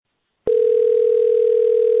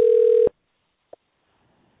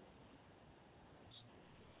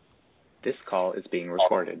This call is being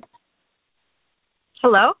recorded.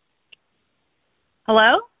 Hello?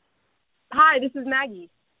 Hello? Hi, this is Maggie.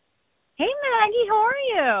 Hey, Maggie, how are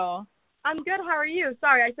you? I'm good. How are you?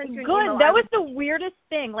 Sorry, I sent you an email. Good. That was the weirdest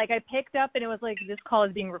thing. Like, I picked up and it was like, this call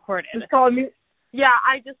is being recorded. Yeah,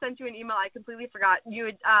 I just sent you an email. I completely forgot. You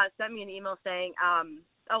had sent me an email saying,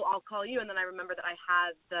 I'll call you, and then I remember that I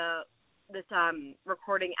had this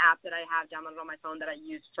recording app that I have downloaded on my phone that I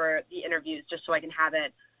use for the interviews just so I can have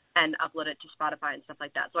it and upload it to Spotify and stuff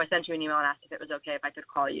like that. So I sent you an email and asked if it was okay if I could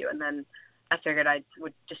call you, and then I figured I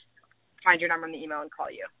would just find your number in the email and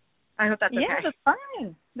call you. I hope that's okay. Yeah, that's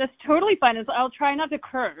fine. That's totally fine. I'll try not to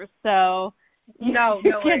curse, so no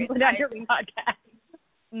worries. Put on your podcast.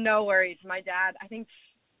 No worries. My dad, I think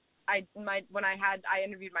I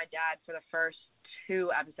interviewed my dad for the first 2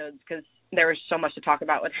 episodes because there was so much to talk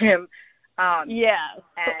about with him. Yes.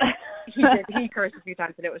 And he cursed a few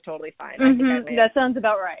times and it was totally fine. Mm-hmm. That sounds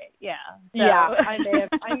about right. Yeah. So. Yeah.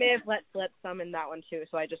 I may have let slip some in that one too,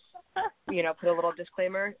 so I just put a little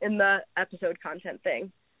disclaimer in the episode content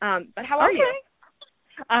thing. But how are you?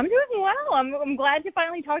 I'm doing well. I'm glad to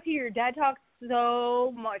finally talk to you. Your dad talks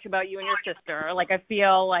so much about you and your sister. Like, I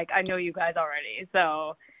feel like I know you guys already.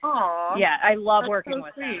 So, aww, yeah, I love working so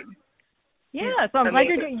with sweet. them. Yeah, so I'm glad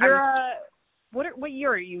what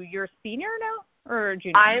year are you? You're a senior now or a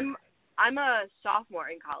junior? I'm a sophomore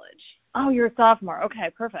in college. Oh, you're a sophomore. Okay,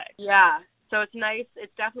 perfect. Yeah. So it's nice.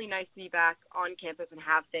 It's definitely nice to be back on campus and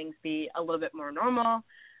have things be a little bit more normal.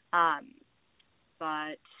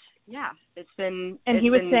 But yeah,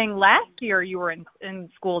 he was saying last year you were in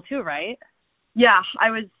school too, right? Yeah,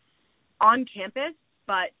 I was on campus,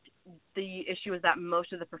 but the issue is that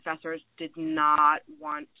most of the professors did not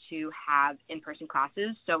want to have in-person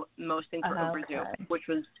classes, so most things were over Zoom, which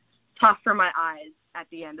was tough for my eyes at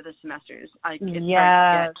the end of the semesters. I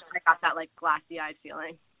got that like glassy-eyed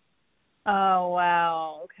feeling. Oh,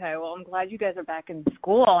 wow. Okay, well, I'm glad you guys are back in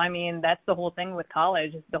school. I mean, that's the whole thing with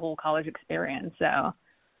college, is the whole college experience, so.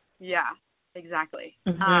 Yeah, exactly.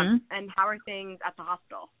 Mm-hmm. And how are things at the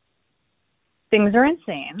hospital? Things are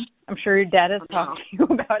insane. I'm sure your dad has talked to you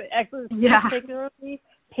about it. Actually, particularly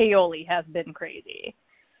Paoli has been crazy.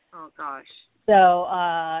 Oh, gosh. So,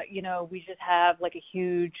 we just have, like, a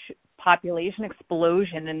huge population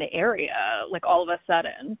explosion in the area, like, all of a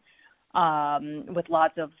sudden, with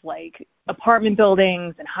lots of, like, apartment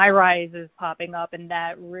buildings and high-rises popping up, and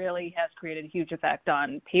that really has created a huge effect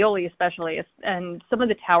on Paoli especially. And some of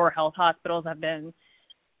the Tower Health hospitals have been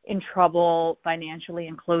in trouble financially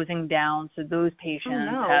and closing down. So those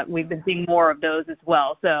patients, we've been seeing more of those as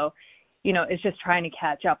well. So, it's just trying to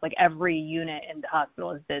catch up. Like, every unit in the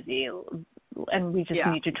hospital is busy, and we just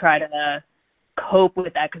need to try to cope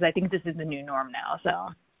with that because I think this is the new norm now.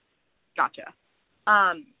 So, gotcha.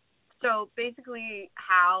 So basically,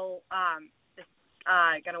 how this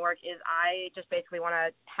is going to work is I just basically want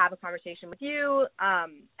to have a conversation with you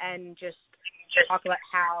and just talk about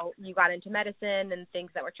how you got into medicine and things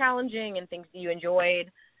that were challenging and things that you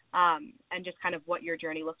enjoyed, and just kind of what your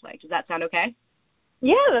journey looked like. Does that sound okay?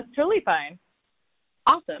 Yeah, that's totally fine.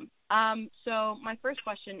 Awesome. So my first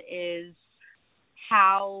question is,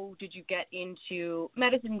 how did you get into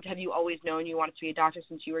medicine? Have you always known you wanted to be a doctor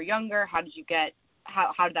since you were younger? How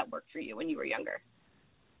did that work for you when you were younger?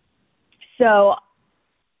 So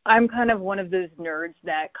I'm kind of one of those nerds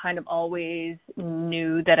that kind of always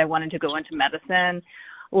knew that I wanted to go into medicine.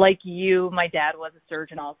 Like you, my dad was a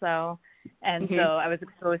surgeon also. And so I was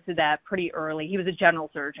exposed to that pretty early. He was a general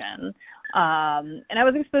surgeon. And I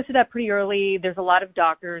was exposed to that pretty early. There's a lot of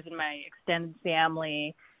doctors in my extended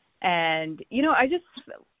family. And, I just,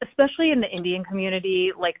 especially in the Indian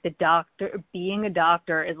community, like being a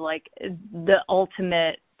doctor is like the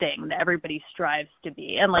ultimate thing that everybody strives to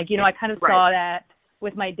be. And like, I kind of saw that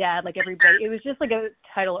with my dad, like everybody, it was just like a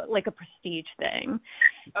title, like a prestige thing.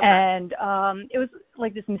 Okay. And it was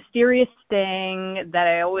like this mysterious thing that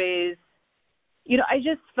I always, I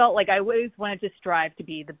just felt like I always wanted to strive to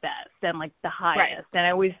be the best and like the highest. And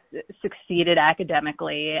I always succeeded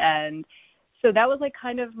academically. And so that was like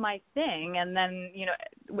kind of my thing. And then,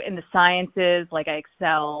 in the sciences, like I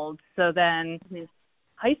excelled. So then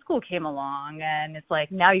high school came along and it's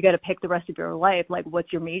like, now you got to pick the rest of your life. Like,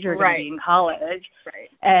 what's your major going to be in college? Right.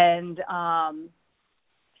 And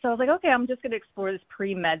so I was like, okay, I'm just going to explore this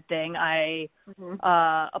pre-med thing. I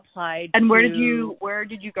applied. And where did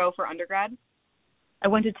you go for undergrad? I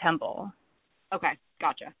went to Temple. Okay,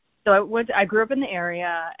 gotcha. So I grew up in the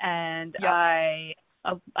area, and I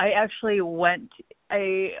actually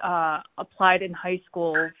applied in high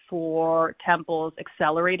school for Temple's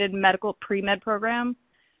accelerated medical pre-med program.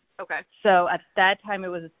 Okay. So at that time, it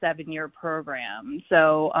was a 7-year program.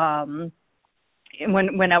 So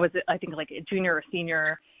when I was, I think, like a junior or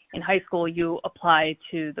senior in high school, you apply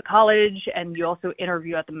to the college and you also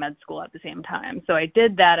interview at the med school at the same time. So I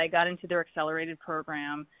did that. I got into their accelerated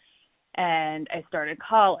program and I started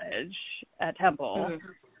college at Temple.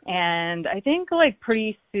 Mm-hmm. And I think like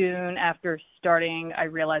pretty soon after starting, I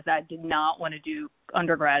realized that I did not want to do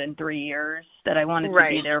undergrad in 3 years, that I wanted to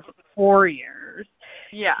be there for 4 years.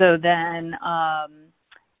 Yeah. So then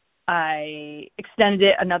I extended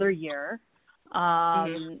it another year.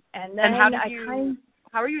 And then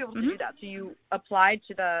how were you able to do that? So you applied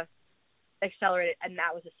to the accelerated, and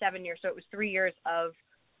that was a 7-year. So it was 3 years of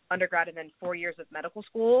undergrad and then 4 years of medical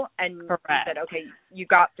school. And Correct. You said, okay, you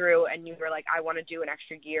got through, and you were like, I want to do an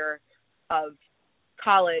extra year of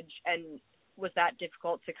college. And was that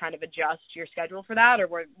difficult to kind of adjust your schedule for that, or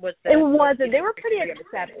was it wasn't? They were pretty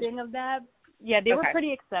accepting of that. Yeah, they were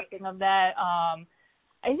pretty accepting of that.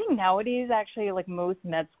 I think nowadays, actually, like most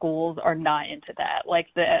med schools are not into that. Like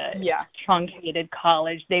the truncated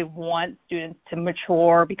college, they want students to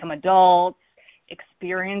mature, become adults,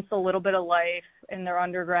 experience a little bit of life in their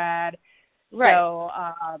undergrad. Right. So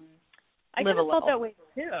I kind of felt that way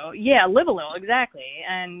too. Yeah, live a little, exactly.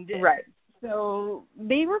 And so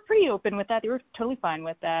they were pretty open with that. They were totally fine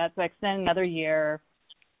with that. So I extended another year.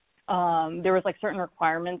 There was like certain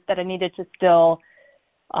requirements that I needed to still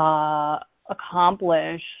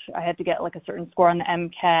accomplish. I had to get like a certain score on the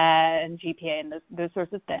MCAT and GPA and those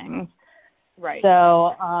sorts of things. Right.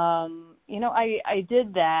 So, I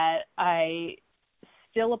did that. I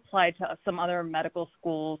still applied to some other medical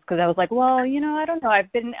schools because I was like, well, I don't know.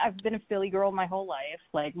 I've been a Philly girl my whole life.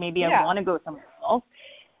 Like maybe I want to go somewhere else.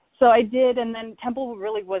 So I did, and then Temple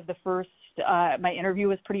really was the first. My interview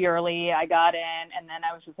was pretty early. I got in, and then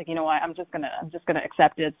I was just like, you know what, I'm just gonna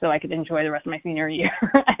accept it so I could enjoy the rest of my senior year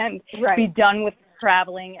and be done with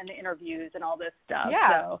traveling and the interviews and all this stuff. Yeah.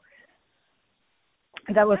 So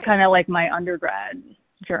that was kind of like my undergrad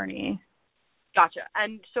journey. Gotcha.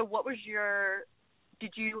 And so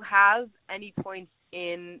did you have any points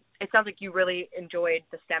in, it sounds like you really enjoyed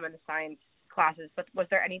the STEM and the science classes, but was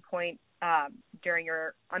there any point during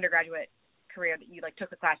your undergraduate career that you like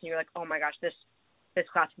took a class and you were like, oh my gosh, this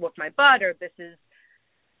class whooped my butt, or this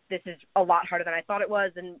is a lot harder than I thought it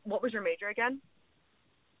was? And what was your major again?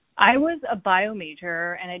 I was a bio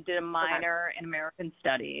major and I did a minor in American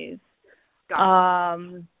Studies.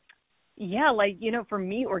 Gotcha. For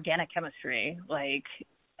me, organic chemistry, like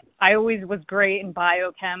I always was great in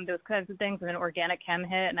biochem, those kinds of things, and then organic chem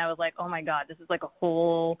hit and I was like, oh my God, this is like a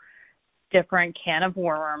whole different can of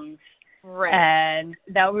worms. Right. And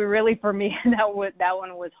that was really, for me, that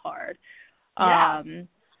one was hard. Yeah.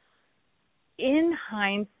 In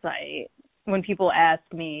hindsight, when people ask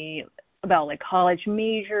me about like college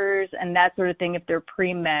majors and that sort of thing, if they're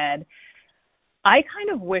pre-med, I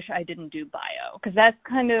kind of wish I didn't do bio because that's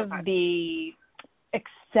kind of the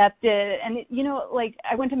accepted. And, like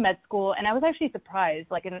I went to med school and I was actually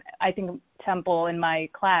surprised. Like I think Temple in my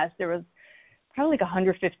class, there was probably like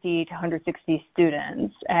 150 to 160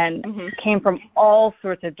 students and came from all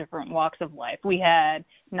sorts of different walks of life. We had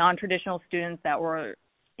non-traditional students that were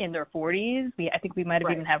in their 40s. I think we might have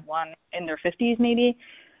even had one in their 50s maybe.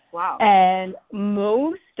 Wow. And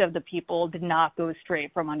most of the people did not go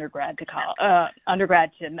straight from undergrad to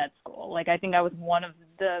med school. Like I think I was one of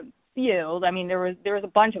the few. I mean, there was a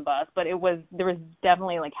bunch of us, but there was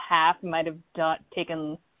definitely like half might have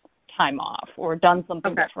taken time off or done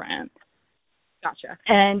something different. Gotcha.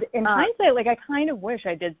 And in hindsight, like I kind of wish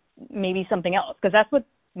I did maybe something else because that's what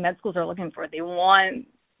med schools are looking for. They want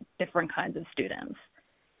different kinds of students.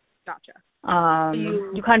 Gotcha.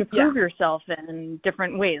 You kind of prove yourself in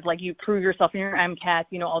different ways. Like you prove yourself in your MCAT,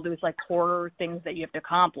 all those like core things that you have to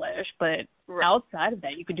accomplish. But outside of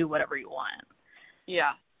that, you could do whatever you want.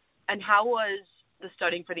 Yeah. And how was the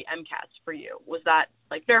studying for the MCATs for you? Was that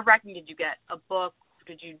like nerve-wracking? Did you get a book?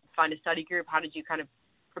 Did you find a study group? How did you kind of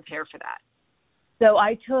prepare for that? So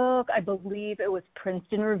I took, I believe it was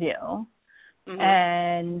Princeton Review,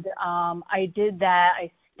 and I did that.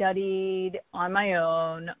 I studied on my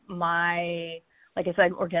own. Like I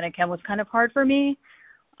said, organic chem was kind of hard for me.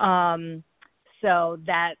 So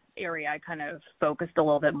that area I kind of focused a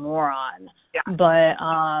little bit more on. Yeah. But,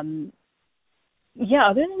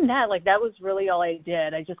 other than that, like that was really all I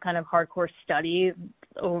did. I just kind of hardcore studied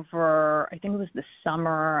over, I think it was the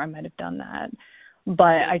summer I might have done that.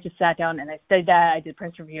 But I just sat down and I studied that. I did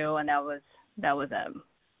Princeton Review, and that was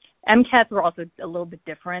MCATs were also a little bit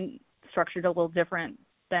different, structured a little different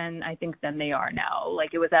than they are now.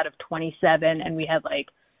 Like it was out of 27, and we had like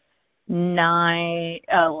 9,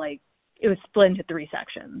 it was split into 3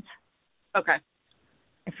 sections. Okay.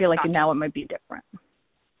 I feel like Gotcha. now it might be different.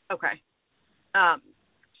 Okay.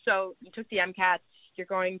 So you took the MCATs, you're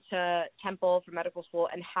going to Temple for medical school,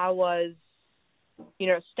 and how was,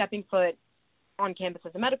 stepping foot on campus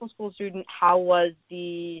as a medical school student, how was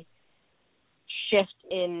the shift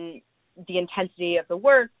in the intensity of the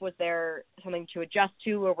work? Was there something to adjust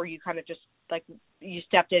to, or were you kind of just like, you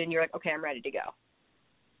stepped in and you're like, okay, I'm ready to go?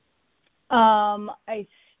 I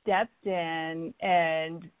stepped in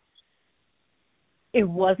and it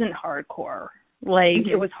wasn't hardcore. Like,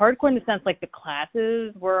 it was hardcore in the sense, like, the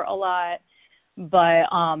classes were a lot, but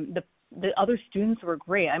the other students were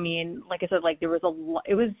great. I mean, like I said, like, there was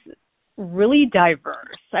it was really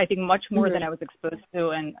diverse. I think much more than I was exposed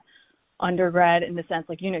to in undergrad, in the sense,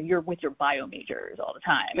 like, you're with your bio majors all the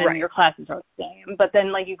time, and your classes are the same. But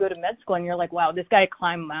then, like, you go to med school and you're like, wow, this guy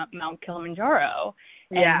climbed Mount Kilimanjaro,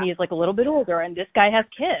 and he's, like, a little bit older, and this guy has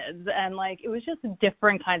kids, and, like, it was just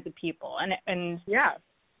different kinds of people, and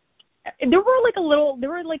there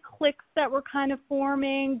were like cliques that were kind of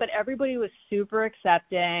forming, but everybody was super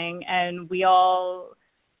accepting, and we all,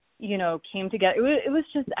 came together. It was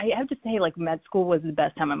just, I have to say, like, med school was the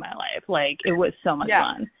best time of my life. Like, it was so much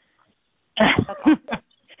fun. That's awesome.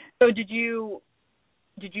 So did you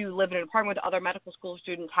live in an apartment with other medical school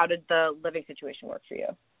students? How did the living situation work for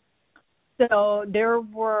you? So there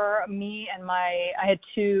were I had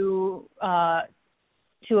two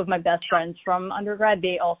of my best friends from undergrad.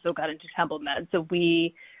 They also got into Temple Med, so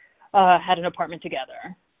we had an apartment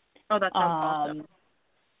together. Oh, that sounds awesome.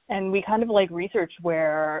 And we kind of, like, researched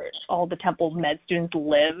where all the Temple Med students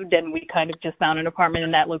lived, and we kind of just found an apartment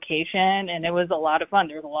in that location, and it was a lot of fun.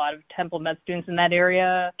 There was a lot of Temple Med students in that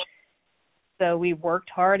area, so we worked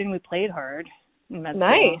hard and we played hard in med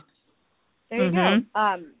school. There you go.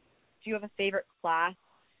 Do you have a favorite class?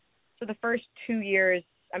 So the first 2 years,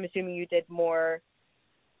 I'm assuming you did more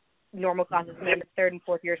normal classes, and then the third and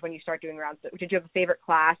fourth years when you start doing rounds. Did you have a favorite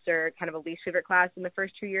class or kind of a least favorite class in the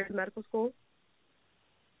first 2 years of medical school?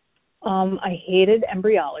 I hated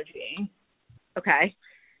embryology. Okay.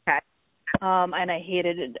 And I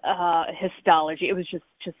hated histology. It was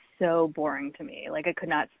just so boring to me. Like, I could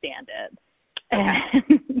not stand it.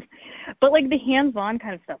 And, but, like, the hands-on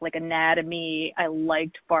kind of stuff, like anatomy, I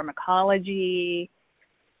liked pharmacology,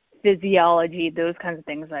 physiology, those kinds of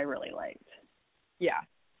things I really liked. Yeah.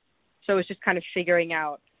 So it's just kind of figuring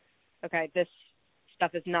out, okay, this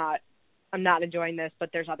stuff I'm not enjoying this, but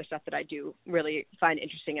there's other stuff that I do really find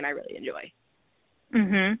interesting and I really enjoy.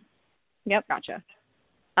 Yep. Gotcha.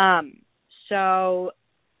 So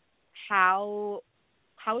how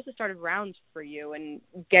was the start of rounds for you and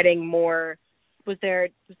getting more? Is there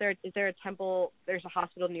a Temple? There's a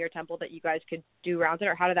hospital near Temple that you guys could do rounds at,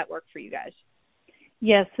 or how did that work for you guys?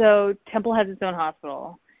 Yeah, so Temple has its own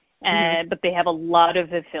hospital, but they have a lot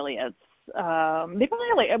of affiliates. They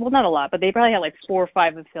probably have not a lot, but they probably have like 4 or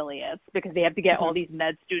 5 affiliates, because they have to get all these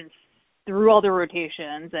med students through all the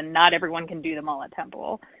rotations, and not everyone can do them all at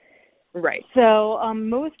Temple. Right. So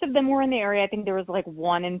most of them were in the area. I think there was like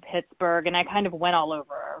one in Pittsburgh, and I kind of went all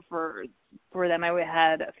over for them. I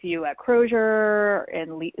had a few at Crozier,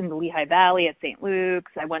 in the Lehigh Valley at St.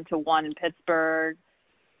 Luke's. I went to one in Pittsburgh,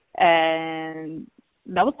 and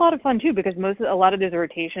that was a lot of fun too, because a lot of those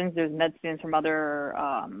rotations, there's med students from other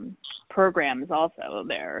programs also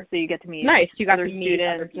there, so you get to meet other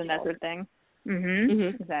students and that sort of thing.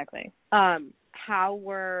 Exactly.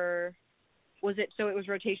 So it was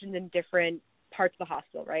rotations in different parts of the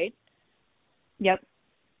hospital, right? Yep.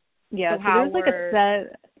 Yeah. So there was like a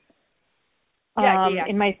set.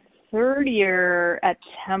 In my third year at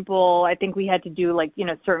Temple, I think we had to do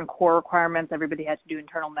certain core requirements. Everybody had to do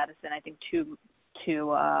internal medicine. I think two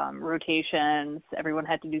rotations. Everyone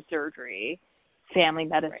had to do surgery, family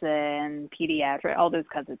medicine, pediatric, all those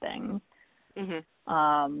kinds of things.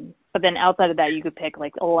 But then outside of that, you could pick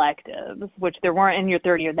electives, which there weren't in your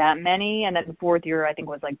third year that many, and then the fourth year I think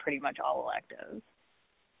was pretty much all electives.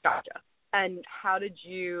 Gotcha. And how did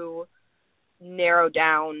you narrow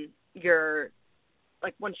down your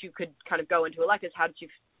once you could kind of go into electives?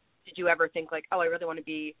 Did you ever think I really want to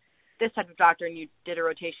be this type of doctor, and you did a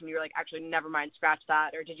rotation, you're actually never mind, scratch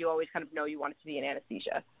that, or did you always kind of know you wanted to be in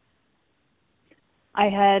anesthesia? I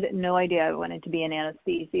had no idea I wanted to be an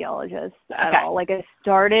anesthesiologist at all. I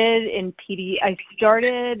started in I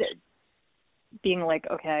started being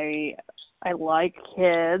okay, I like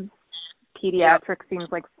kids. Pediatrics seems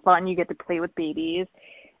like fun. You get to play with babies.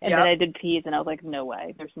 And then I did peds, and I was like, no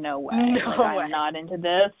way. There's no way. I'm not into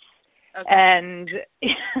this. Okay. And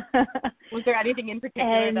was there anything in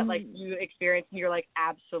particular that you experienced and you're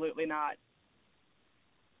absolutely not?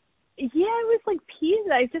 Yeah, it was like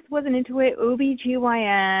peds. I just wasn't into it.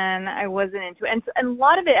 OBGYN, I wasn't into it. And a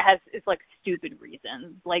lot of it is like stupid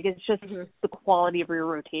reasons. Like it's just the quality of your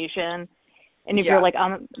rotation. And if you're like,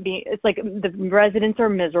 it's like the residents are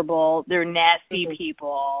miserable. They're nasty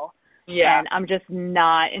people. Yeah. And I'm just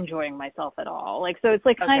not enjoying myself at all. Like, so it's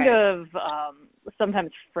like kind of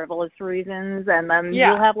sometimes frivolous reasons. And then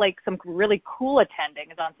you'll have like some really cool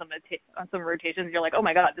attendings on some rotations. You're like, oh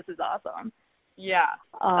my God, this is awesome. Yeah.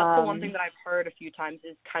 That's the one thing that I've heard a few times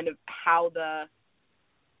is kind of how the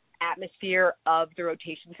atmosphere of the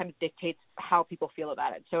rotation kind of dictates how people feel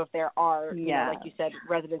about it. So if there are, you know, like you said,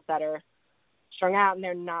 residents that are strung out and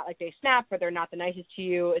they're not, like, they snap or they're not the nicest to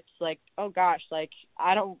you, it's like, oh gosh, like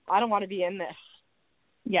I don't want to be in this.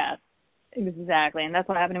 Yes, exactly. And that's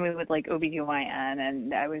what happened to me with like OBGYN,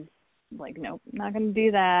 and I was like, nope, not going to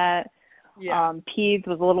do that. Yeah. Peds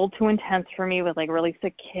was a little too intense for me with like really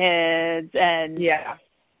sick kids, and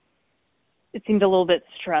it seemed a little bit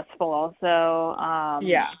stressful also.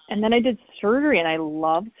 And then I did surgery, and I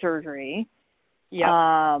loved surgery.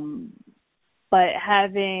 Yeah. But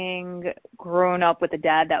having grown up with a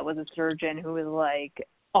dad that was a surgeon who was like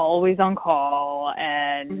always on call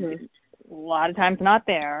and a lot of times not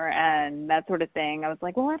there and that sort of thing, I was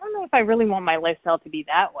like, well, I don't know if I really want my lifestyle to be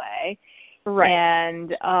that way. Right.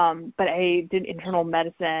 And, but I did internal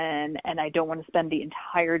medicine, and I don't want to spend the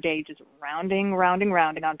entire day just rounding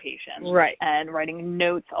on patients. Right. And writing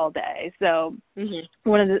notes all day. So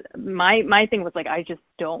one of my thing was like, I just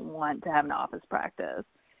don't want to have an office practice.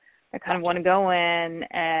 I kind of want to go in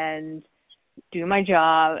and do my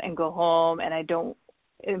job and go home, and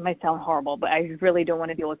it might sound horrible, but I really don't want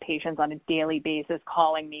to deal with patients on a daily basis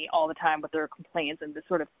calling me all the time with their complaints and this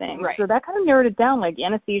sort of thing. Right. So that kind of narrowed it down. Like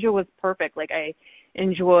anesthesia was perfect. Like I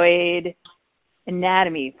enjoyed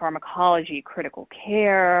anatomy, pharmacology, critical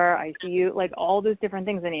care, ICU, like all those different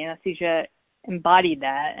things, and anesthesia embodied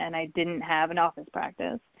that, and I didn't have an office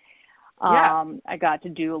practice. I got to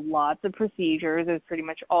do lots of procedures. It was pretty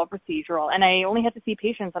much all procedural. And I only had to see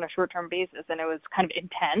patients on a short-term basis, and it was kind of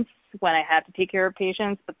intense when I had to take care of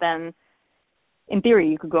patients. But then, in theory,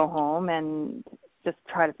 you could go home and just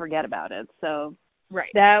try to forget about it. So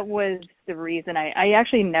that was the reason I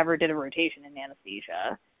actually never did a rotation in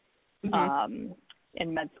anesthesia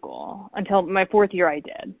in med school. Until my fourth year I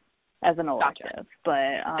did as an elective. Gotcha.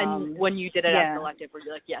 But and when you did it as an elective, were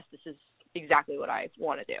you like, yes, this is exactly what I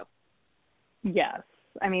want to do? Yes.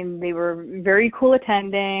 I mean, they were very cool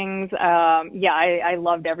attendings. I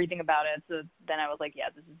loved everything about it. So then I was like, yeah,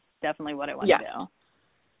 this is definitely what I want to do.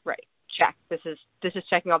 Right. Check. This is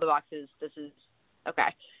checking all the boxes. This is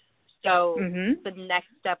okay. So the next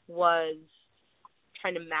step was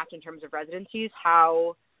trying to match in terms of residencies.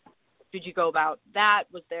 How did you go about that?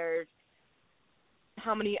 Was there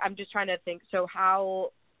how many? I'm just trying to think. So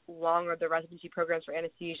how long are the residency programs for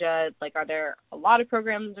anesthesia? Like, are there a lot of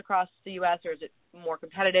programs across the U.S., or is it more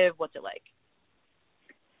competitive? What's it like?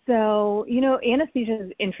 So, you know, anesthesia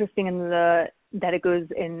is interesting in that it goes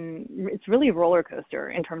in, it's really a roller coaster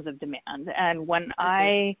in terms of demand. And when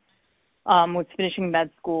I was finishing med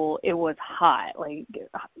school, it was hot. Like,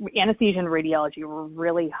 anesthesia and radiology were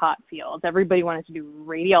really hot fields. Everybody wanted to do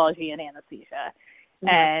radiology and anesthesia.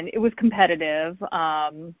 And it was competitive.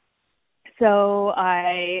 So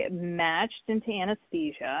I matched into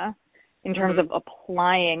anesthesia. In terms of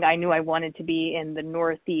applying, I knew I wanted to be in the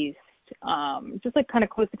Northeast, just like kind of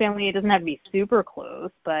close to family. It doesn't have to be super close,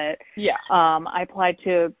 but I applied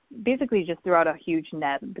to basically just throw out a huge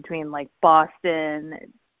net between like Boston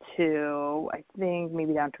to I think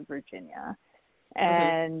maybe down to Virginia.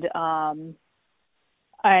 And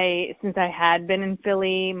since I had been in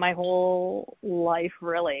Philly my whole life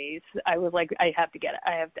really, I was like, I have to get it.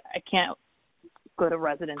 I can't go to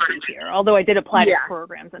residency here, although I did apply to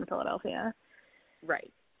programs in Philadelphia.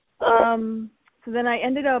 Right. So then I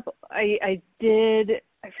ended up, I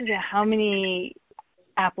forget how many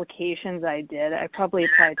applications I did. I probably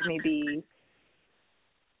applied to maybe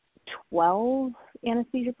 12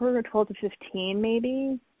 anesthesia programs, 12 to 15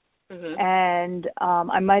 maybe. And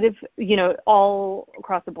I might have, you know, all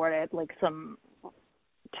across the board, I had like some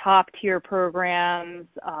top tier programs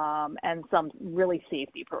and some really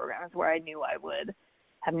safety programs where I knew I would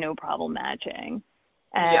have no problem matching.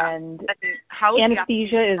 And how is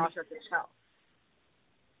anesthesia is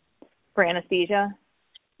for anesthesia?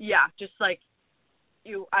 Yeah, just like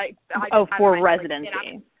for residency.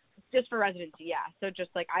 Like, just for residency, yeah. So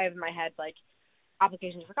just like I have in my head like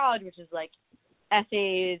applications for college, which is like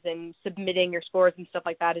essays and submitting your scores and stuff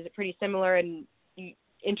like that. Is it pretty similar? And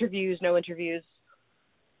interviews, no interviews?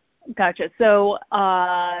 Gotcha. So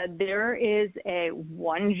there is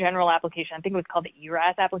one general application. I think it was called the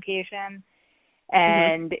ERAS application.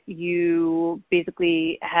 And you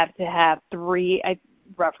basically have to have 3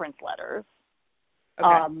 reference letters.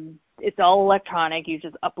 Okay. It's all electronic. You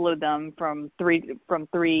just upload them from three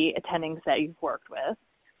attendings that you've worked with.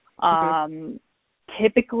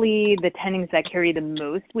 Typically, the attendings that carry the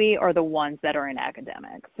most weight are the ones that are in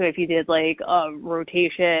academics. So if you did like a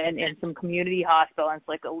rotation in some community hospital, and it's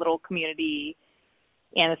like a little community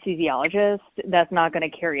anesthesiologist, that's not going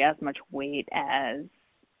to carry as much weight as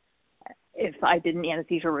if I did an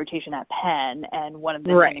anesthesia rotation at Penn and one of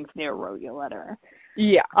the attendings there wrote you a letter.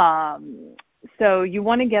 Yeah. So you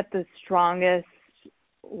want to get the strongest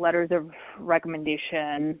letters of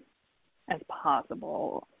recommendation as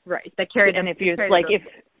possible. Right. That carry them. And if you're like,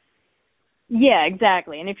 yeah,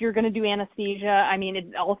 exactly. And if you're going to do anesthesia, I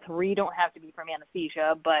mean, all 3 don't have to be from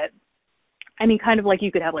anesthesia, but I mean, kind of like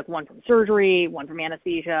you could have like one from surgery, one from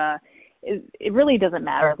anesthesia. It really doesn't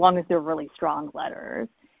matter as long as they're really strong letters.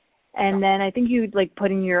 And then I think you'd like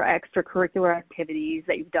put in your extracurricular activities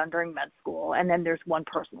that you've done during med school, and then there's one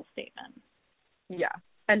personal statement. Yeah.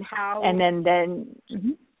 And how? And then.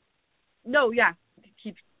 No, yeah.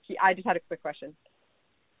 I just had a quick question.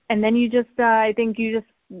 And then you just, I think you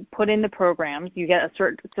just put in the programs. You get a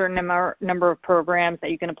certain number of programs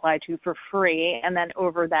that you can apply to for free, and then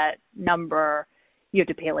over that number, you have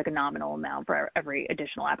to pay like a nominal amount for every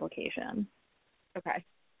additional application. Okay.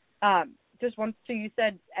 Just one. So you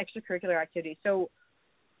said extracurricular activities. So,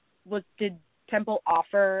 did Temple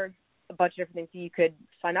offer a bunch of different things that you could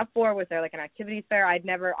sign up for? Was there like an activities fair? I had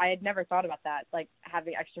never thought about that, like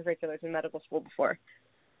having extracurriculars in medical school before.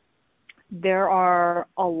 There are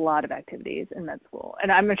a lot of activities in med school,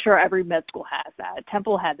 and I'm sure every med school has that.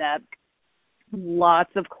 Temple had that.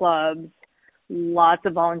 Lots of clubs, lots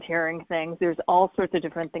of volunteering things. There's all sorts of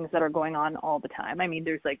different things that are going on all the time. I mean,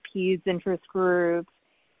 there's like peds interest groups,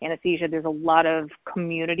 anesthesia. There's a lot of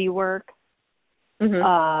community work.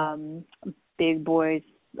 Big boys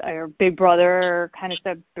or big brother kind of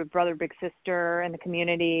stuff, big brother, big sister in the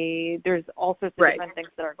community. There's all sorts of different things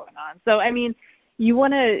that are going on. So, I mean, you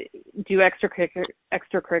want to do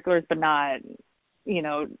extracurriculars, but not,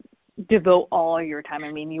 devote all your time.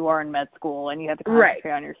 I mean, you are in med school and you have to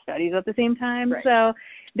concentrate on your studies at the same time. So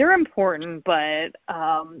they're important, but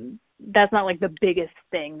that's not like the biggest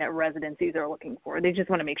thing that residencies are looking for. They just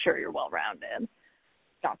want to make sure you're well-rounded.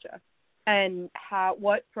 Gotcha. And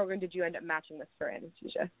what program did you end up matching this for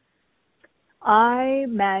anesthesia? I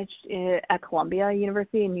matched it at Columbia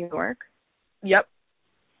University in New York. Yep.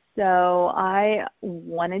 So I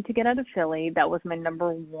wanted to get out of Philly. That was my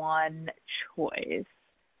number one choice.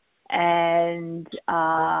 And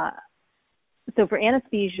so for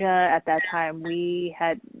anesthesia at that time, we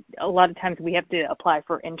had a lot of times we have to apply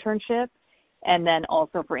for internship and then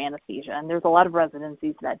also for anesthesia. And there's a lot of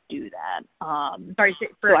residencies that do that. Sorry,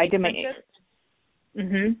 for so I did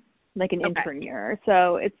internship? Like an intern year.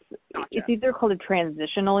 So it's either called a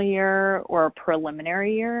transitional year or a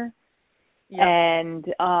preliminary year. Yep. And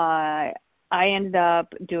I ended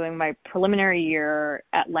up doing my preliminary year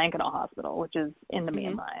at Lankenau Hospital, which is in the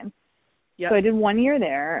main line. Yep. So I did 1 year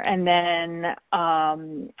there, and then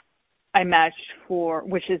I matched for,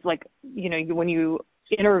 which is like, when you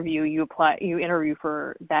interview, you interview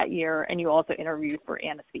for that year, and you also interview for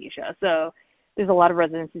anesthesia. So there's a lot of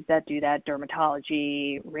residencies that do that: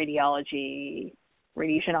 dermatology, radiology,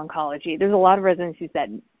 radiation oncology. There's a lot of residencies that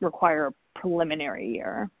require a preliminary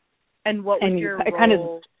year. And what was your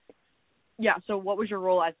role? So what was your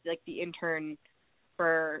role as like the intern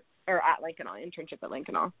at Lankenau, internship at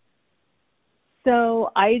Lankenau? So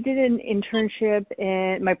I did an internship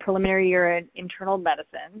in my preliminary year in internal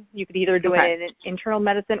medicine. You could either do it in internal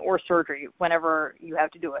medicine or surgery whenever you have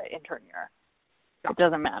to do an intern year. It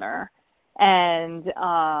doesn't matter. And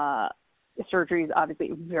surgery is obviously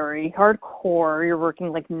very hardcore. You're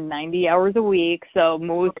working like 90 hours a week. So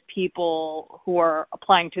most people who are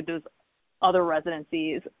applying to those other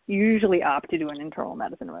residencies usually opt to do an internal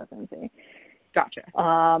medicine residency. Gotcha.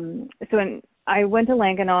 I went to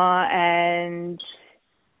Lankenau, and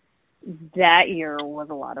that year was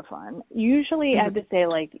a lot of fun. Usually, I have to say,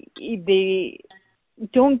 like, they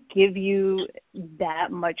don't give you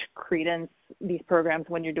that much credence, these programs,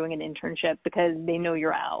 when you're doing an internship, because they know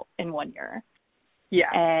you're out in 1 year.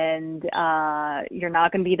 Yeah. And you're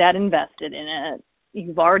not going to be that invested in it.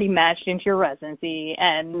 You've already matched into your residency,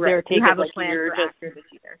 and they're taking like a plan for after this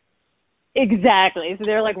year. Exactly. So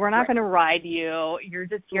they're like, we're not going to ride you. You're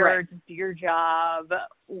just here to do your job,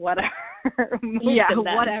 whatever.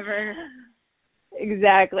 Whatever.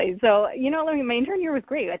 Exactly. So, my intern year was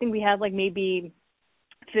great. I think we had like maybe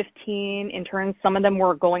 15 interns. Some of them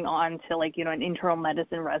were going on to like, you know, an internal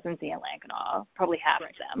medicine residency in Lankenau, probably half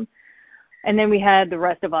of them. And then we had the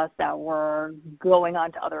rest of us that were going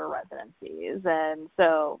on to other residencies. And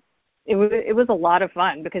so it was a lot of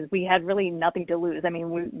fun because we had really nothing to lose. I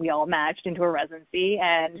mean, we all matched into a residency,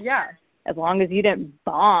 and as long as you didn't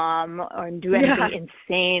bomb or do anything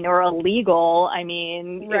insane or illegal, I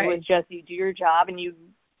mean, it was just you do your job and you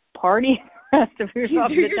party the rest of your job.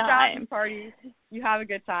 You do your time. job and party. You have a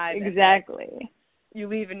good time. Exactly. You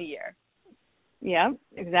leave in a year. Yeah,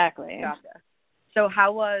 exactly. Gotcha. So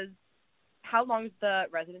how long is the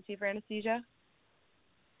residency for anesthesia?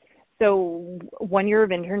 So 1 year of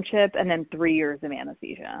internship and then 3 years of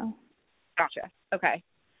anesthesia. Gotcha. Okay.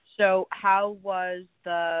 So how was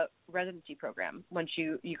the residency program once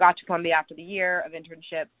you got to Columbia after the year of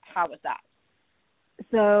internship? How was that?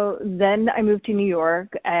 So then I moved to New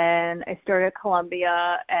York and I started at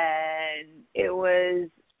Columbia, and it was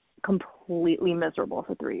completely miserable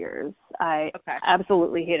for 3 years. I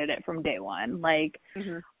absolutely hated it from day one. Like,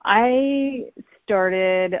 I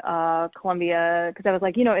started Columbia because I was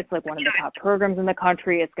like, you know, it's like one of the top programs in the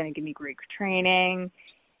country. It's going to give me great training,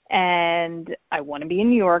 and I want to be in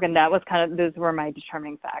New York, and that was those were my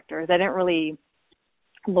determining factors. I didn't really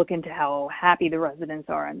look into how happy the residents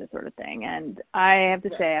are and this sort of thing. And I have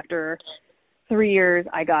to say, after 3 years,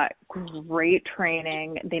 I got great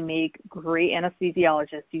training. They make great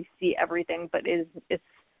anesthesiologists. You see everything, but it's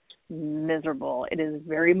miserable. It is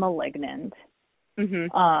very malignant.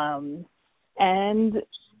 And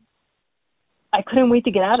I couldn't wait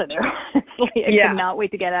to get out of there. I could not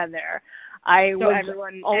wait to get out of there.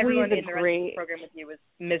 Everyone in the residency program with you was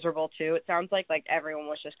miserable too. It sounds like everyone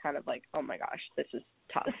was just kind of like, oh my gosh, this is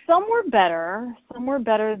tough. Some were better. Some were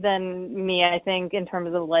better than me, I think, in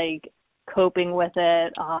terms of like coping with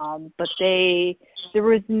it. But there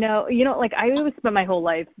was no, you know, like I always spent my whole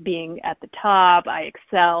life being at the top. I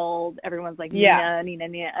excelled. Everyone's like, Nina.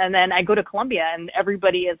 And then I go to Columbia and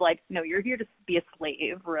everybody is like, no, you're here to be a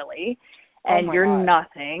slave, really. And you're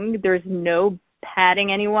nothing. There's no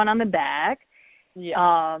patting anyone on the back.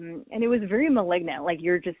 And it was very malignant. Like,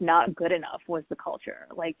 you're just not good enough was the culture.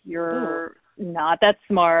 Like, you're not that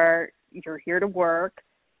smart. You're here to work.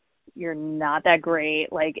 You're not that great.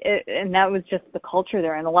 And that was just the culture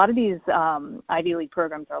there. And a lot of these Ivy League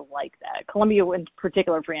programs are like that. Columbia in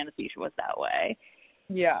particular for anesthesia was that way.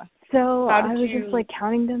 Yeah. So I was just like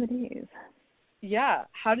counting down the days. Yeah.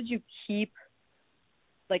 How did you keep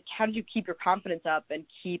your confidence up and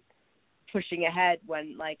keep pushing ahead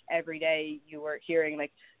when like every day you were hearing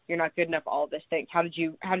like you're not good enough, all this thing? How did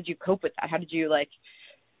you cope with that? How did you like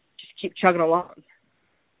just keep chugging along?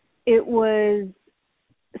 It was,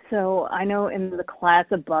 so I know in the class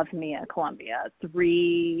above me at Columbia,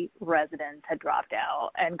 3 residents had dropped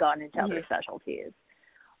out and gone into other specialties.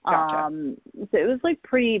 Gotcha. So it was like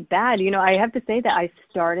pretty bad. You know, I have to say that I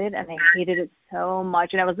started and I hated it so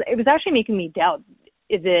much, and it was actually making me doubt,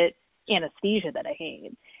 is it anesthesia that I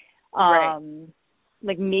hate?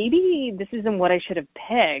 Like, maybe this isn't what I should have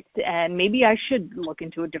picked, and maybe I should look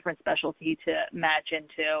into a different specialty to match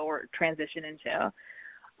into or transition into.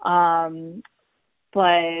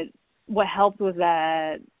 But what helped was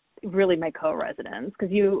that really my co-residents, because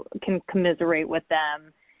you can commiserate with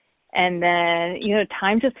them. And then, you know,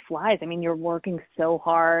 time just flies. I mean, you're working so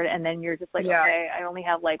hard, and then you're just like, okay, I only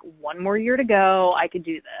have like 1 more year to go. I could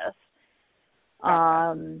do this.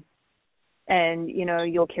 And, you know,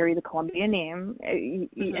 you'll carry the Columbia name,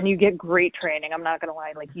 and you get great training. I'm not going to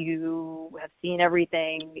lie. Like, you have seen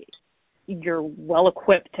everything. You're well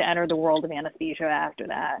equipped to enter the world of anesthesia after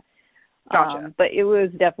that. Gotcha. But it was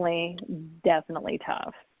definitely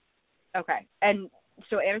tough. Okay. And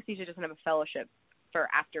so anesthesia doesn't have a fellowship for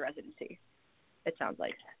after residency, it sounds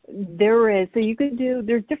like. There is. So you could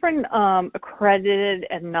there's different accredited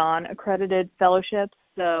and non-accredited fellowships.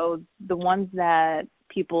 So the ones that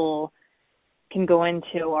people can go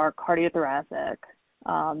into are cardiothoracic.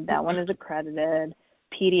 That one is accredited.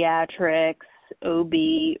 Pediatrics, OB,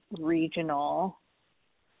 regional.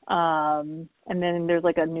 And then there's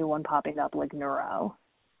like a new one popping up, like neuro.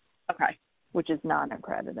 Okay. Which is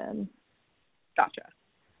non-accredited. Gotcha.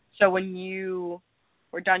 So when you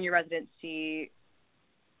were done your residency,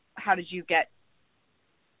 how did you get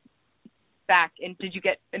back? And did you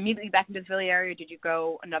get immediately back into the Philly area? Or did you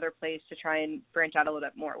go another place to try and branch out a little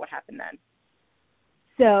bit more? What happened then?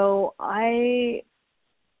 So I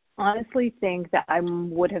honestly think that I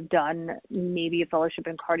would have done maybe a fellowship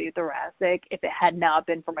in cardiothoracic if it had not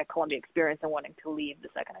been for my Columbia experience and wanting to leave the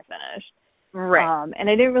second I finished. Right. And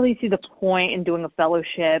I didn't really see the point in doing a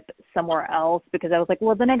fellowship somewhere else because I was like,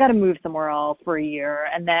 well, then I got to move somewhere else for a year.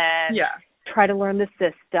 And then try to learn the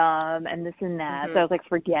system and this and that. So I was like,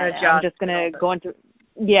 forget it. I'm just going to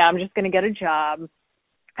I'm just going to get a job.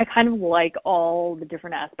 I kind of like all the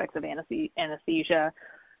different aspects of anesthesia,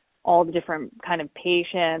 all the different kind of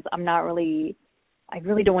patients. I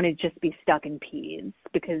really don't want to just be stuck in peds,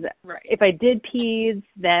 because if I did peds,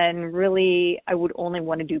 then really I would only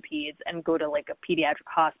want to do peds and go to like a pediatric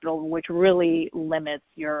hospital, which really limits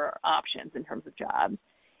your options in terms of jobs.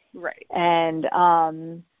 Right. And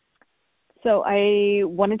so I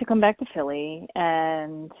wanted to come back to Philly,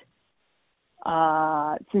 and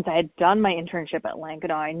since I had done my internship at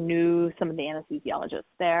Lancaster, I knew some of the anesthesiologists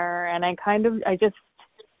there, and I just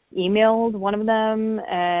emailed one of them,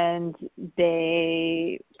 and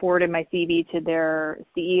they forwarded my CV to their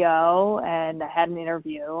CEO, and I had an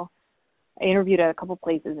interview. I interviewed at a couple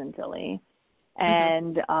places in Philly,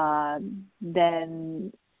 and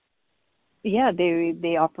then they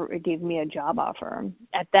gave me a job offer.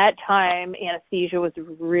 At that time, anesthesia was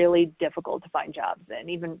really difficult to find jobs in,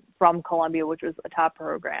 even from Columbia, which was a top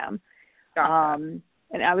program. Gotcha.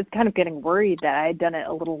 And I was kind of getting worried that I had done it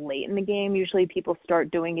a little late in the game. Usually people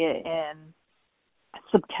start doing it in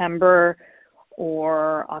September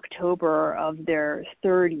or October of their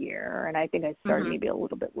third year, and I think I started maybe a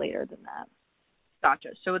little bit later than that. Gotcha.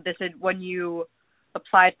 So this is when you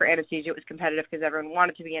applied for anesthesia, it was competitive because everyone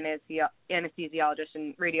wanted to be an anesthesiologist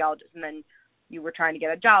and radiologist, and then you were trying to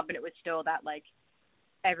get a job, and it was still that, like,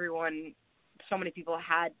 so many people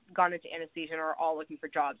had gone into anesthesia and are all looking for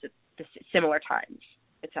jobs at similar times,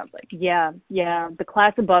 it sounds like. Yeah. The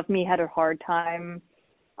class above me had a hard time,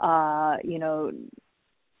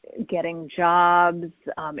 getting jobs.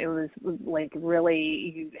 It was like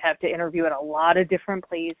really, you have to interview at a lot of different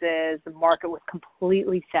places. The market was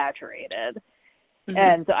completely saturated.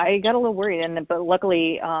 And so I got a little worried, but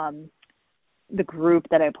luckily the group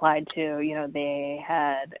that I applied to, they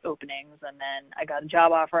had openings, and then I got a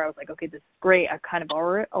job offer. I was like, okay, this is great. I've kind of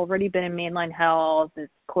already been in mainline health. It's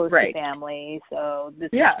close to family, so this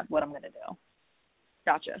is what I'm going to do.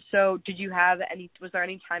 Gotcha. So was there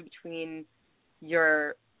any time between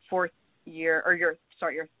your fourth year, or your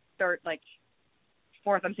third, like,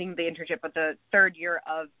 fourth, I'm seeing the internship, but the third year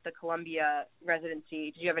of the Columbia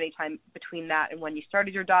residency, did you have any time between that and when you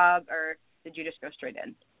started your job, or did you just go straight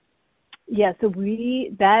in? Yeah, so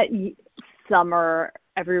that summer,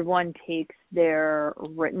 everyone takes their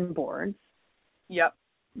written boards. Yep.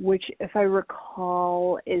 Which, if I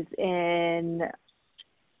recall, is in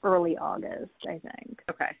early August, I think.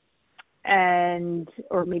 Okay.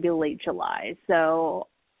 Or maybe late July. So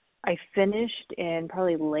I finished in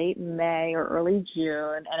probably late May or early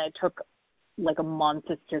June, and I took like a month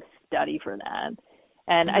to just study for that.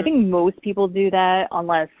 And I think most people do that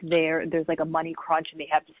unless there's like a money crunch and they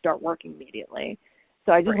have to start working immediately.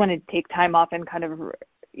 So I just wanted to take time off and kind of,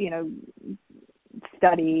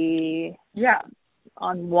 study,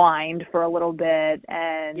 unwind for a little bit.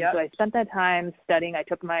 And so I spent that time studying. I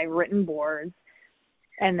took my written boards,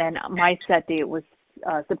 and then my set date was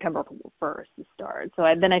September 1st to start. So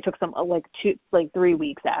then I took some 3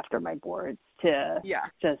 weeks after my boards to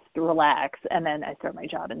just relax, and then I start my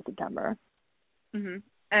job in September.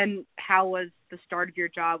 And how was the start of your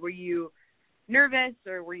job? Were you nervous,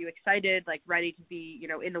 or were you excited, like ready to be,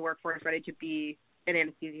 in the workforce, ready to be an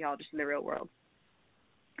anesthesiologist in the real world?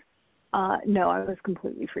 No, I was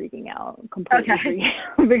completely freaking out,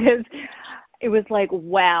 because it was like,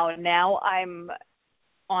 wow, now I'm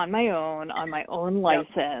on my own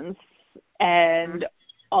license, and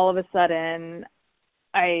all of a sudden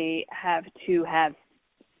I have to have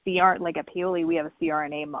like at Paoli, we have a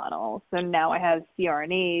CRNA model. So now I have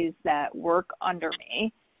CRNAs that work under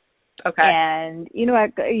me. Okay. And,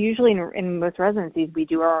 usually in most residencies, we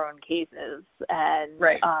do our own cases. And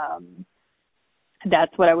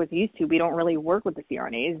that's what I was used to. We don't really work with the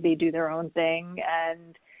CRNAs. They do their own thing.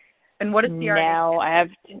 And what is CRNA? Now I have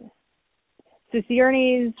So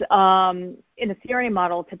CRNAs, in a CRNA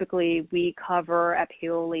model, typically we cover at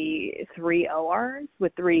Paoli 3 ORs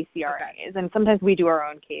with 3 CRNAs, and sometimes we do our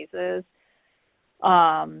own cases.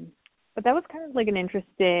 But that was kind of like an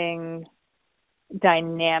interesting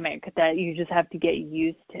dynamic that you just have to get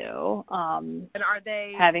used to. And are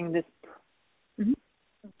they having this?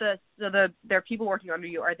 There are people working under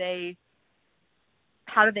you.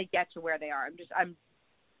 How do they get to where they are?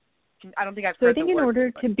 I don't think I've heard. So I think in order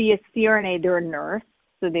to be a CRNA, they're a nurse.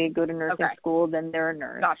 So they go to nursing school, then they're a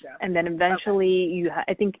nurse. Gotcha. And then eventually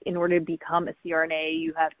I think in order to become a CRNA,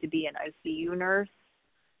 you have to be an ICU nurse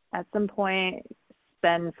at some point,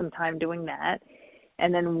 spend some time doing that.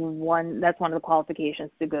 And then that's one of the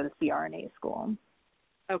qualifications to go to CRNA school.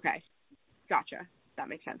 Okay. Gotcha. That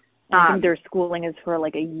makes sense. I think their schooling is for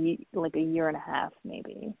like a year and a half,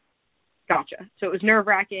 maybe. Gotcha. So it was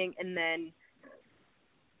nerve-wracking, and then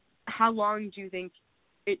how long do you think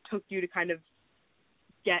it took you to kind of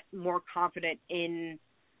get more confident in,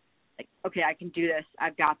 like, okay, I can do this,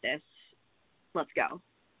 I've got this, let's go?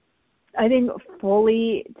 I think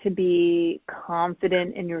fully to be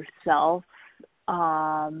confident in yourself,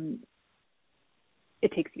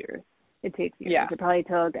 it takes years. It takes years. Yeah. It probably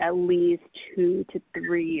took at least 2 to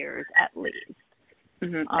 3 years at least.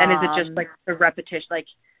 Mm-hmm. And is it just like the repetition, like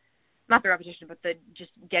not the repetition, but the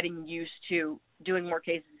just getting used to doing more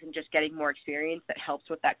cases and just getting more experience that helps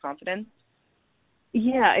with that confidence?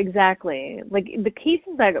 Yeah, exactly. Like the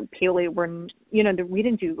cases that purely were, you know, we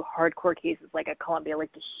didn't do hardcore cases like at Columbia,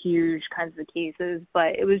 like the huge kinds of cases,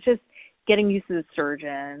 but it was just getting used to the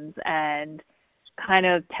surgeons and kind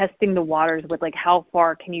of testing the waters with like how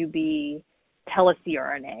far can you be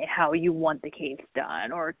tele-CRNA, how you want the case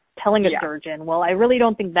done, or telling a surgeon, well, I really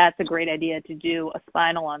don't think that's a great idea to do a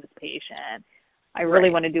spinal on this patient. I really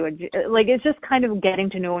want to do like it's just kind of getting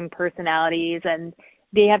to knowing personalities, and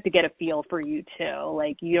they have to get a feel for you too.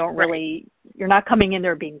 Like you don't really, you're not coming in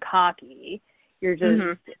there being cocky. You're just,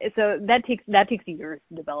 so that takes years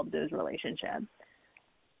to develop those relationships.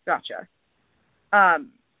 Gotcha.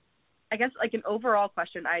 I guess like an overall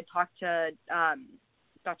question, I had talked to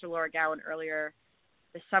Dr. Laura Gowan earlier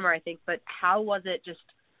this summer, I think, but how was it just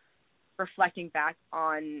reflecting back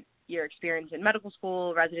on your experience in medical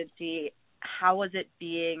school, residency? How was it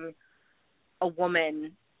being a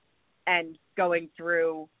woman and going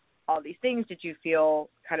through all these things? Did you feel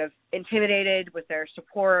kind of intimidated? Was there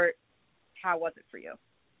support? How was it for you?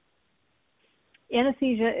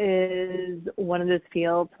 Anesthesia is one of those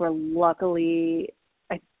fields where luckily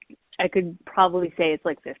I could probably say it's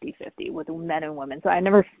like 50-50 with men and women. So I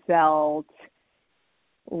never felt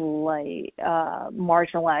like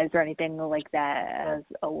marginalized or anything like that as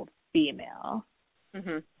a female.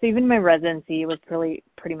 So even my residency was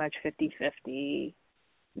pretty much 50-50.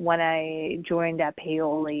 When I joined at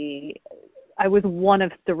Paoli, I was one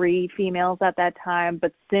of 3 females at that time,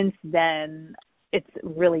 but since then it's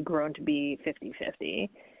really grown to be 50-50.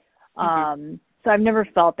 So I've never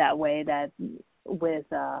felt that way, that with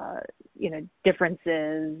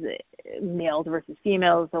differences, males versus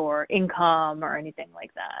females, or income or anything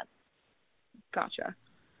like that. Gotcha.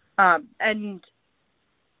 And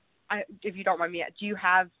if you don't mind me, do you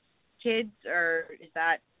have kids, or do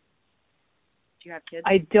you have kids?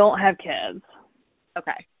 I don't have kids.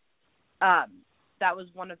 Okay. That was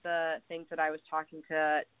one of the things that I was talking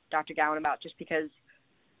to Dr. Gowan about, just because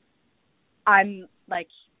I'm like,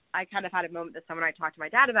 I kind of had a moment this summer when I talked to my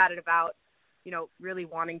dad about it, about, you know, really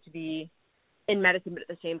wanting to be in medicine, but at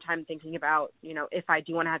the same time thinking about, you know, if I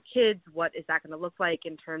do want to have kids, what is that going to look like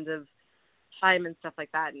in terms of time and stuff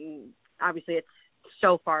like that? And obviously it's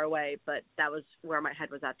so far away, but that was where my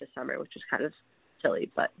head was at this summer, which is kind of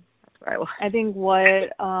silly, but that's where I was. I think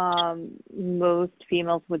what most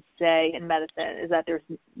females would say in medicine is that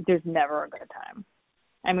there's never a good time.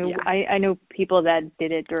 I mean, I know people that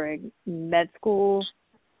did it during med school,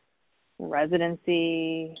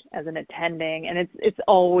 residency, as an attending, and it's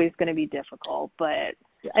always going to be difficult, but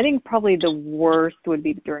I think probably the worst would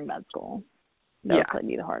be during med school. That would probably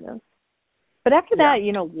be the hardest. But after that,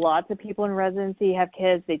 you know, lots of people in residency have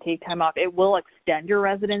kids. They take time off. It will extend your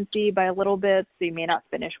residency by a little bit, so you may not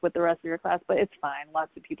finish with the rest of your class, but it's fine.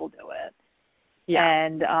 Lots of people do it. Yeah.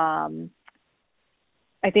 And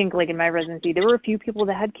I think, like, in my residency, there were a few people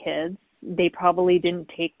that had kids. They probably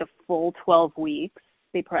didn't take the full 12 weeks.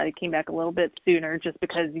 They probably came back a little bit sooner just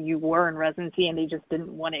because you were in residency and they just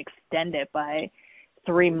didn't want to extend it by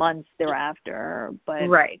 3 months thereafter. But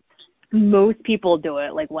most people do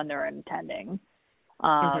it like when they're attending,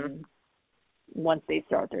 once they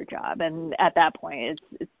start their job. And at that point,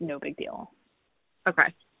 it's no big deal.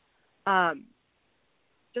 Okay.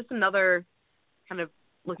 Just another kind of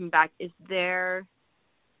looking back, is there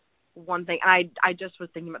one thing, and I just was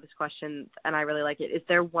thinking about this question and I really like it, is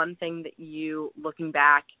there one thing that you, looking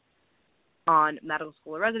back on medical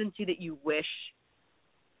school or residency, that you wish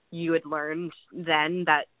you had learned then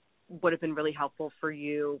that would have been really helpful for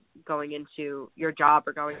you going into your job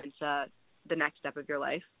or going into the next step of your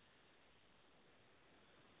life?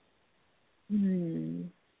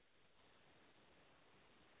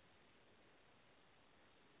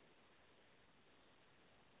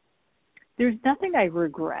 There's nothing I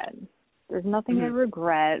regret. But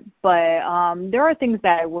there are things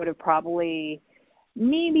that I would have probably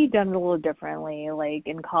maybe done a little differently. Like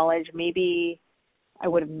in college, maybe I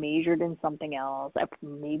would have majored in something else. I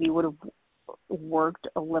maybe would have worked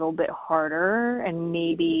a little bit harder and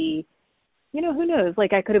maybe who knows?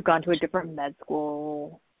 Like, I could have gone to a different med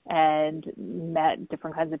school and met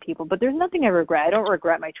different kinds of people, but there's nothing I regret. I don't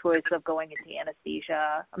regret my choice of going into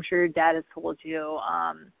anesthesia. I'm sure your dad has told you,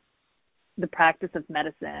 the practice of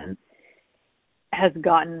medicine has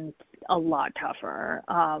gotten a lot tougher.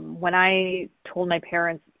 When I told my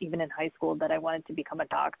parents, even in high school, that I wanted to become a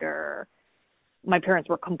doctor, my parents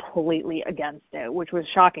were completely against it, which was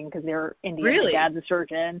shocking because they're Indian. Really? My dad's a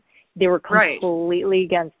surgeon. They were completely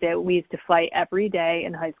against it. We used to fight every day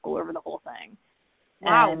in high school over the whole thing.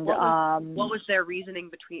 Wow. And, what was their reasoning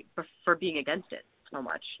for being against it so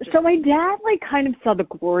much? So my dad, kind of saw the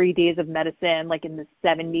glory days of medicine, in the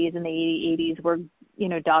 70s and the 80s, where,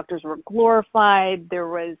 doctors were glorified. There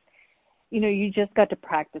was, you just got to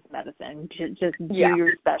practice medicine, just do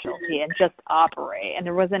your specialty and just operate. And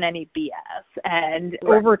there wasn't any BS. And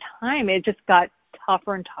over time, it just got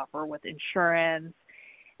tougher and tougher with insurance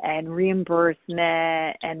and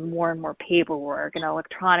reimbursement and more paperwork and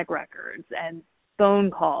electronic records and phone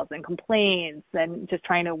calls and complaints and just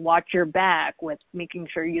trying to watch your back with making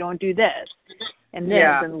sure you don't do this and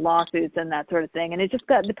this and lawsuits and that sort of thing. And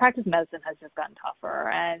the practice of medicine has just gotten tougher.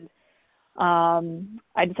 And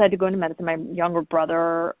I decided to go into medicine. My younger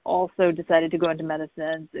brother also decided to go into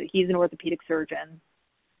medicine. So he's an orthopedic surgeon.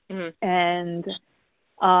 Mm-hmm. And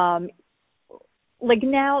now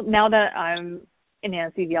that I'm an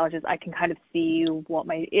anesthesiologist, I can kind of see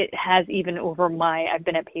it has even over I've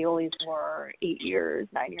been at Paoli's for 9 years,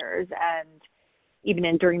 and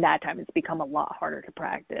even during that time, it's become a lot harder to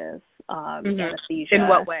practice anesthesia. In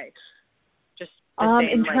what way? Just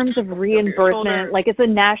in terms of reimbursement, it's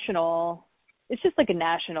just a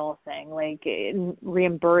national thing, in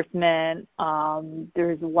reimbursement,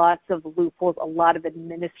 there's lots of loopholes, a lot of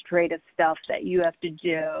administrative stuff that you have to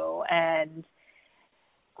do, and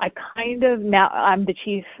now I'm the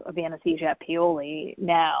chief of anesthesia at Paoli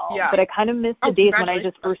now, but I kind of miss the days when I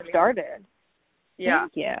just first started. Yeah.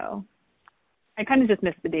 Thank you. I kind of just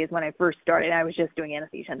missed the days when I first started. I was just doing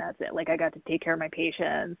anesthesia and that's it. I got to take care of my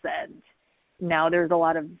patients, and now there's a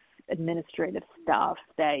lot of administrative stuff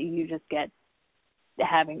that you just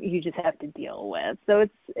you just have to deal with. So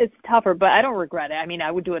it's tougher, but I don't regret it. I mean, I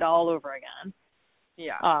would do it all over again.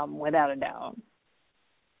 Yeah. Without a doubt.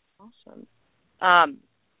 Awesome.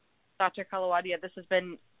 Dr. Kalawadia, this has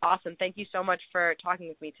been awesome. Thank you so much for talking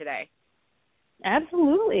with me today.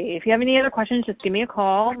 Absolutely. If you have any other questions, just give me a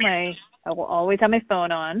call. I will always have my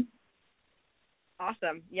phone on.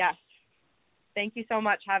 Awesome. Yes. Thank you so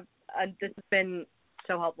much. This has been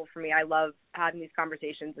so helpful for me. I love having these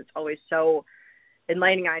conversations. It's always so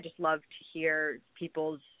enlightening. I just love to hear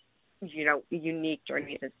people's, unique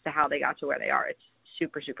journeys as to how they got to where they are. It's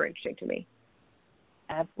super, super interesting to me.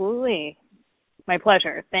 Absolutely. My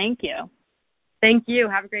pleasure. Thank you. Thank you.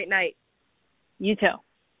 Have a great night. You too.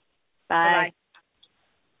 Bye. Bye-bye.